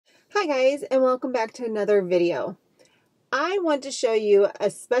Hi guys, and welcome back to another video. I want to show you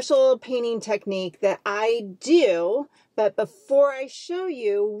a special painting technique that I do, but before I show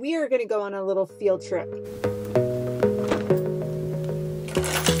you, we are going to go on a little field trip.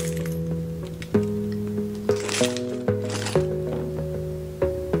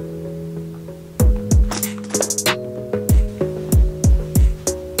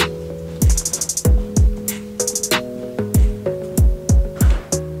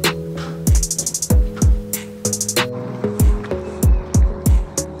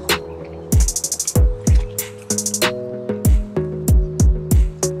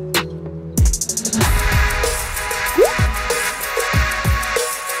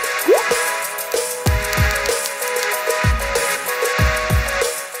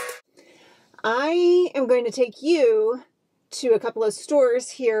 I am going to take you to a couple of stores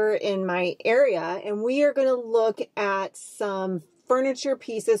here in my area, and we are going to look at some furniture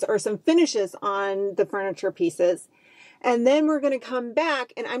pieces or some finishes on the furniture pieces. And then we're going to come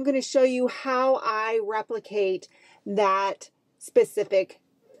back and I'm going to show you how I replicate that specific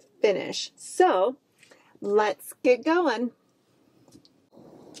finish. So let's get going.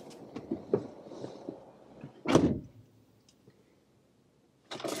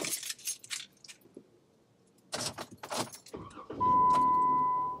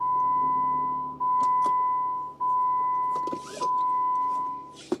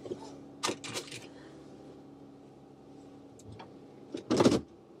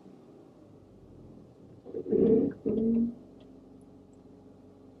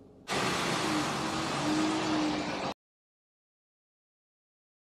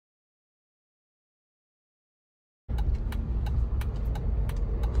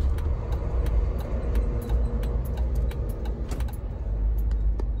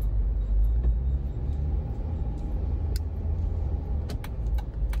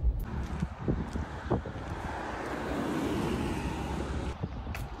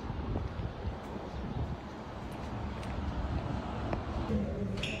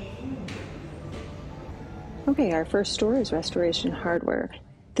 Okay, our first store is Restoration Hardware.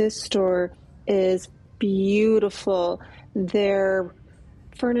 This store is beautiful. Their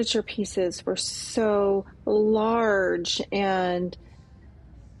furniture pieces were so large and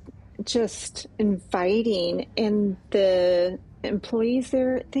just inviting, and the employees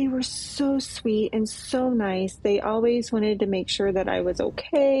there, they were so sweet and so nice. They always wanted to make sure that I was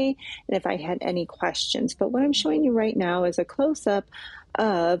okay and if I had any questions. But what I'm showing you right now is a close-up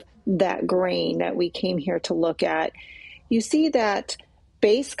of that grain that we came here to look at. You see that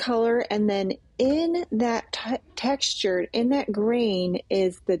base color, and then in that texture, in that grain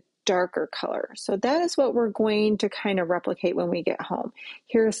is the darker color. So that is what we're going to kind of replicate when we get home.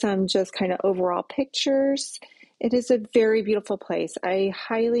 Here are some just kind of overall pictures. It is a very beautiful place. I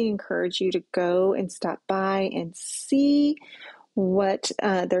highly encourage you to go and stop by and see what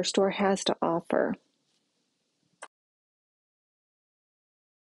their store has to offer.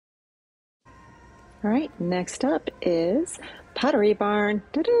 All right, next up is Pottery Barn.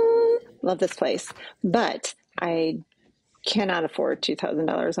 Ta-da! Love this place, but I cannot afford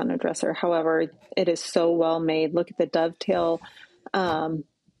 $2,000 on a dresser. However, it is so well made. Look at the dovetail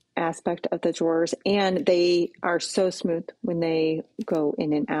aspect of the drawers, and they are so smooth when they go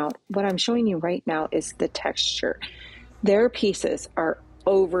in and out. What I'm showing you right now is the texture. Their pieces are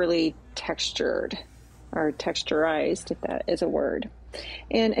overly textured, or texturized, if that is a word.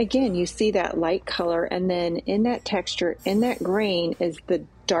 And again, you see that light color, and then in that texture, in that grain is the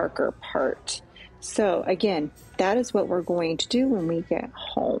darker part. So again, that is what we're going to do when we get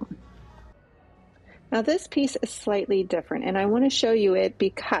home. Now this piece is slightly different, and I want to show you it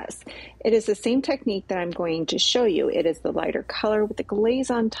because it is the same technique that I'm going to show you. It is the lighter color with the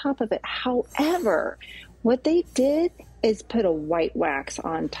glaze on top of it. However, what they did is put a white wax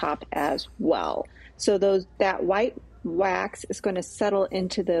on top as well. So that white wax is going to settle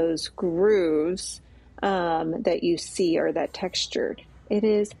into those grooves that you see, or that texture. It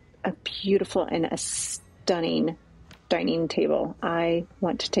is a beautiful and a stunning dining table. I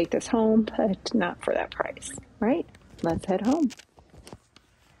want to take this home, but not for that price. All right, let's head home.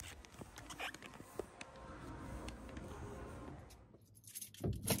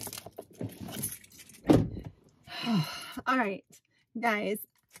 All right, guys,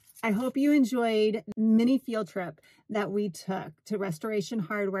 I hope you enjoyed the mini field trip that we took to Restoration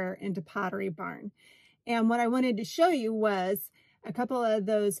Hardware and to Pottery Barn. And what I wanted to show you was a couple of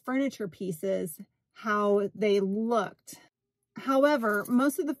those furniture pieces, how they looked. However,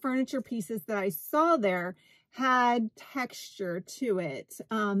 most of the furniture pieces that I saw there had texture to it.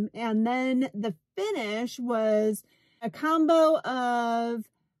 And then the finish was a combo of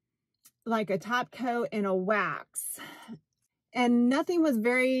like a top coat and a wax. And nothing was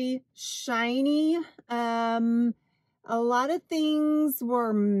very shiny. A lot of things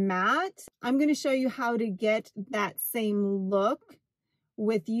were matte. I'm going to show you how to get that same look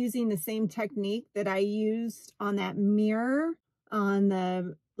with using the same technique that I used on that mirror on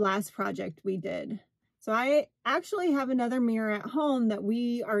the last project we did. So I actually have another mirror at home that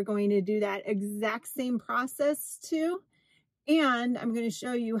we are going to do that exact same process to. And I'm going to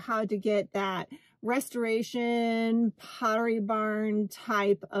show you how to get that restoration Pottery Barn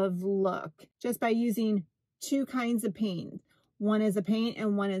type of look just by using two kinds of paint. One is a paint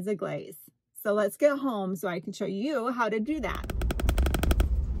and one is a glaze. So let's get home so I can show you how to do that.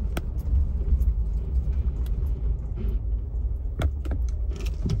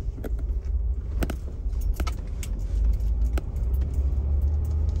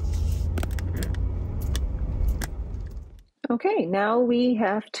 Okay, now we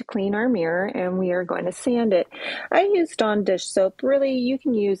have to clean our mirror and we are going to sand it. I used Dawn dish soap. Really, you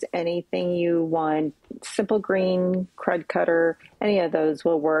can use anything you want. Simple green, crud cutter, any of those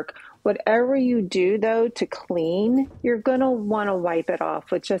will work. Whatever you do though to clean, you're gonna wanna wipe it off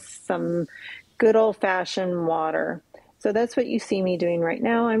with just some good old-fashioned water. So that's what you see me doing right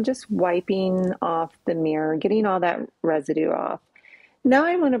now. I'm just wiping off the mirror, getting all that residue off. Now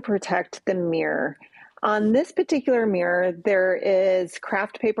I want to protect the mirror. On this particular mirror, there is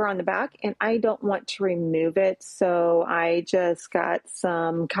craft paper on the back, and I don't want to remove it, so I just got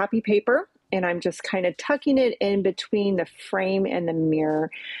some copy paper, and I'm just kind of tucking it in between the frame and the mirror.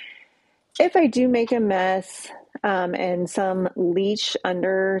 If I do make a mess and some leach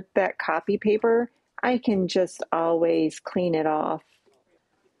under that copy paper, I can just always clean it off.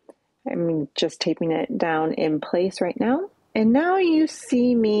 I'm just taping it down in place right now. And now you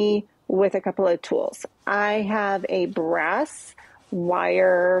see me with a couple of tools. I have a brass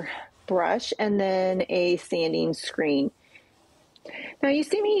wire brush and then a sanding screen. Now you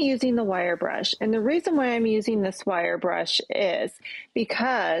see me using the wire brush, and the reason why I'm using this wire brush is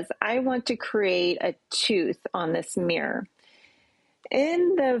because I want to create a tooth on this mirror.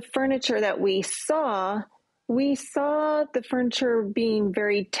 In the furniture that we saw the furniture being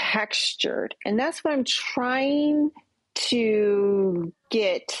very textured, and that's what I'm trying to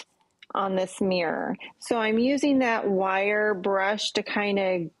get on this mirror. So I'm using that wire brush to kind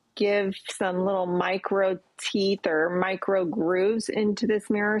of give some little micro teeth or micro grooves into this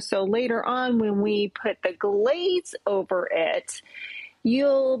mirror. So later on, when we put the glaze over it,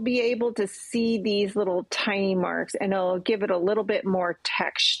 you'll be able to see these little tiny marks, and it'll give it a little bit more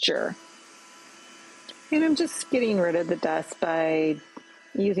texture. And I'm just getting rid of the dust by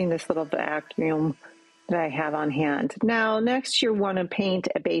using this little vacuum that I have on hand. Now, next you want to paint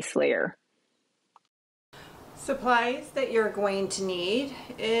a base layer. Supplies that you're going to need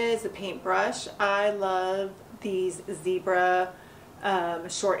is a paintbrush. I love these zebra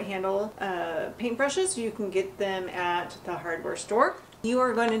short handle paintbrushes. You can get them at the hardware store. You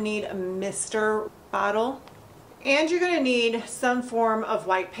are going to need a mister bottle, and you're going to need some form of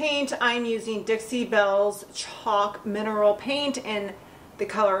white paint. I'm using Dixie Belle's chalk mineral paint in the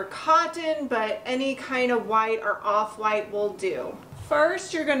color cotton, but any kind of white or off-white will do.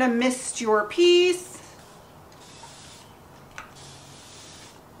 First, you're going to mist your piece,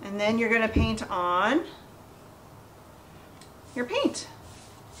 and then you're going to paint on your paint.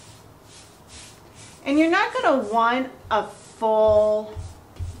 And you're not going to want a full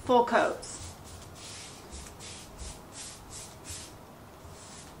coats.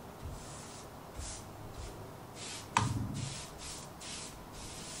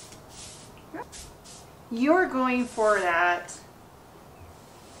 You're going for that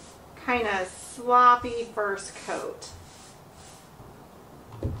kind of sloppy first coat.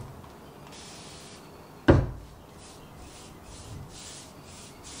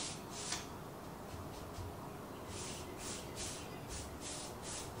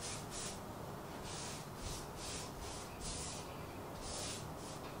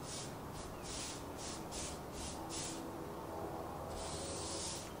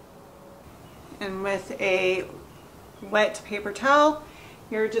 And with a wet paper towel,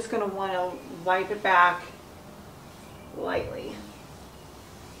 you're just going to want to wipe it back lightly.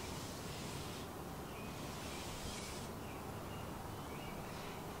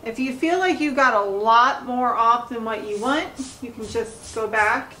 If you feel like you got a lot more off than what you want, you can just go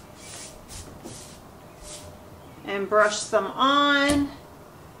back and brush some on,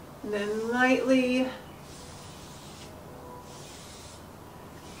 and then lightly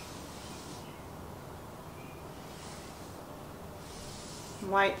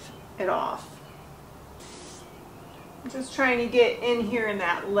wipe it off. I'm just trying to get in here in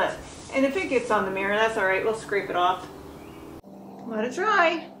that lip. And if it gets on the mirror, that's all right. We'll scrape it off. Let it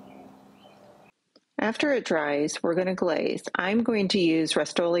dry. After it dries, we're going to glaze. I'm going to use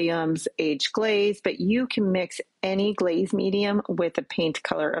Rust-Oleum's Age Glaze, but you can mix any glaze medium with a paint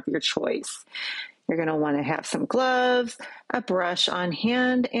color of your choice. You're going to want to have some gloves, a brush on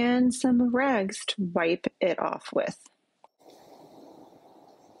hand, and some rags to wipe it off with.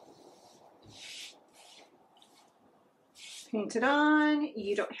 Paint it on.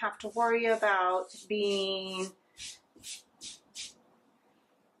 You don't have to worry about being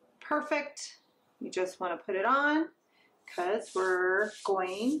perfect. You just want to put it on because we're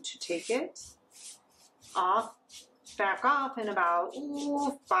going to take it off, back off in about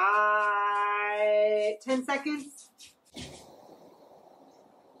 10 seconds.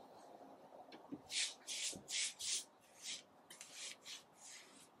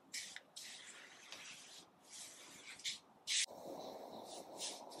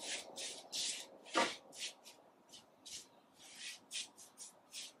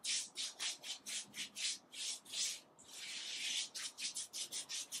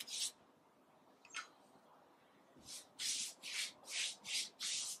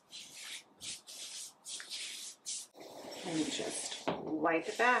 And just wipe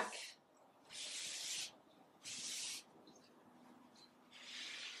it back.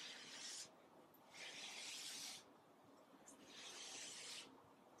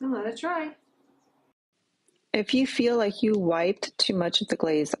 And let it dry. If you feel like you wiped too much of the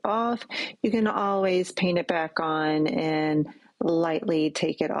glaze off, you can always paint it back on and lightly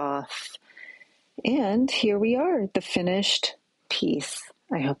take it off. And here we are, the finished piece.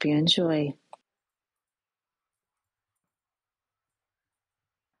 I hope you enjoy.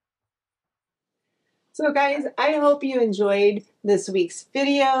 So guys, I hope you enjoyed this week's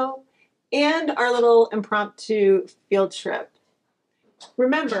video and our little impromptu field trip.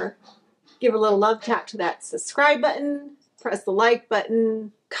 Remember, give a little love tap to that subscribe button, press the like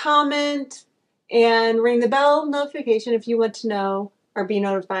button, comment, and ring the bell notification if you want to know or be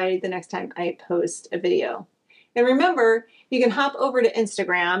notified the next time I post a video. And remember, you can hop over to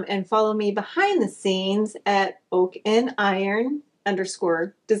Instagram and follow me behind the scenes at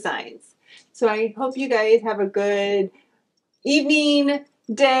oakandiron_designs. So I hope you guys have a good evening,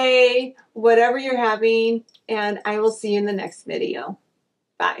 day, whatever you're having, and I will see you in the next video.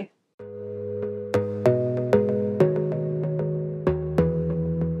 Bye.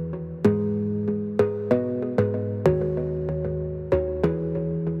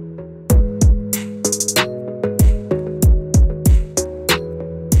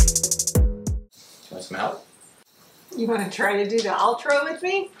 Want to smell it? You want to try to do the outro with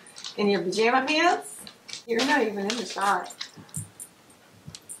me in your pajama pants? You're not even in the shot.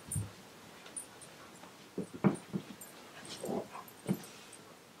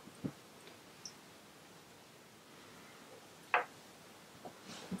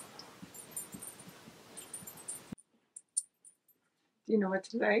 Do you know what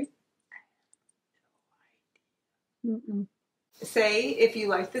to say? Say if you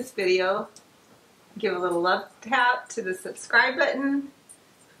like this video, give a little love tap to the subscribe button,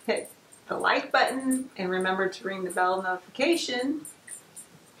 hit the like button, and remember to ring the bell notification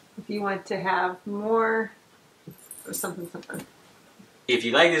if you want to have more or something. If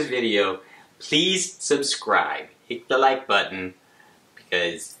you like this video, please subscribe. Hit the like button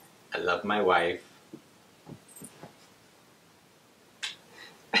because I love my wife.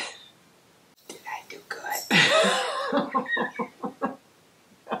 Did I do good?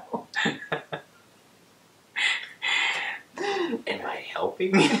 Am I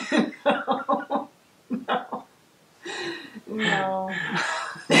helping? No. No.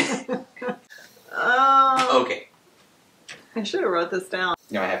 Oh. Okay. I should have wrote this down.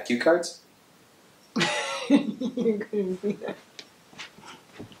 Now I have cue cards. You're gonna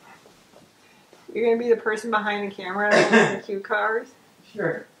be the person behind the camera with the cue cards.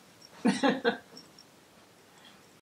 Sure.